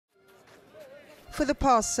For the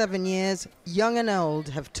past 7 years, young and old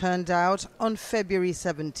have turned out on February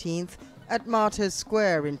 17th at Martyrs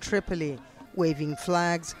Square in Tripoli, waving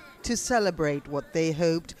flags to celebrate what they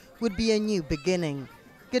hoped would be a new beginning.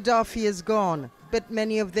 Gaddafi is gone, but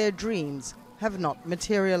many of their dreams have not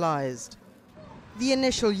materialized. The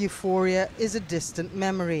initial euphoria is a distant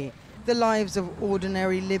memory. The lives of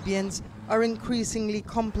ordinary Libyans are increasingly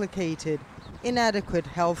complicated. Inadequate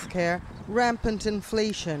healthcare, rampant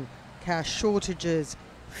inflation, cash shortages.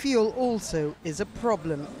 Fuel also is a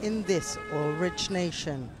problem in this oil-rich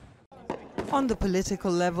nation. On the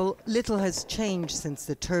political level, little has changed since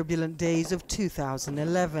the turbulent days of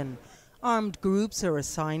 2011. Armed groups are a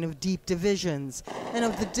sign of deep divisions and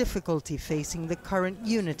of the difficulty facing the current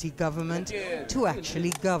unity government to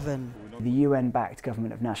actually govern. The UN-backed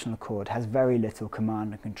Government of National Accord has very little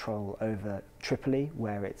command and control over Tripoli,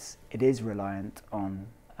 where it is reliant on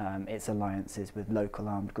its alliances with local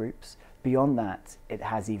armed groups. Beyond that, it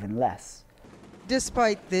has even less.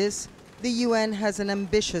 Despite this, the UN has an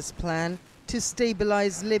ambitious plan to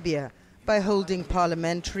stabilize Libya by holding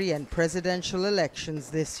parliamentary and presidential elections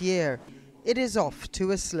this year. It is off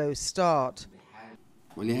to a slow start.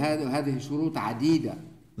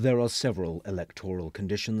 There are several electoral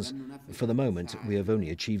conditions. For the moment, we have only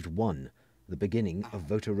achieved one, the beginning of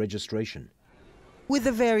voter registration. With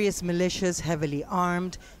the various militias heavily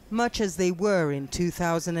armed, much as they were in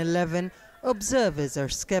 2011, observers are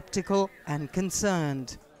skeptical and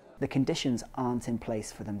concerned. The conditions aren't in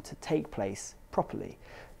place for them to take place properly.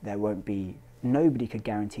 Nobody could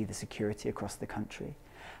guarantee the security across the country.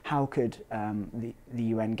 How could the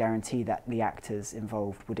UN guarantee that the actors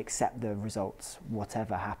involved would accept the results,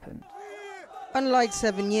 whatever happened? Unlike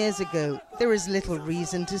 7 years ago, there is little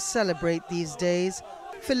reason to celebrate these days.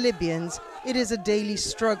 For Libyans, it is a daily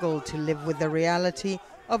struggle to live with the reality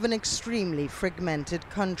of an extremely fragmented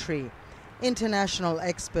country. International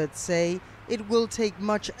experts say it will take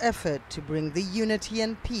much effort to bring the unity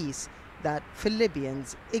and peace that, for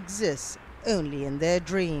Libyans, exists only in their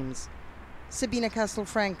dreams. Sabina,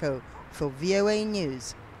 Castelfranco for VOA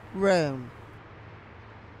News, Rome.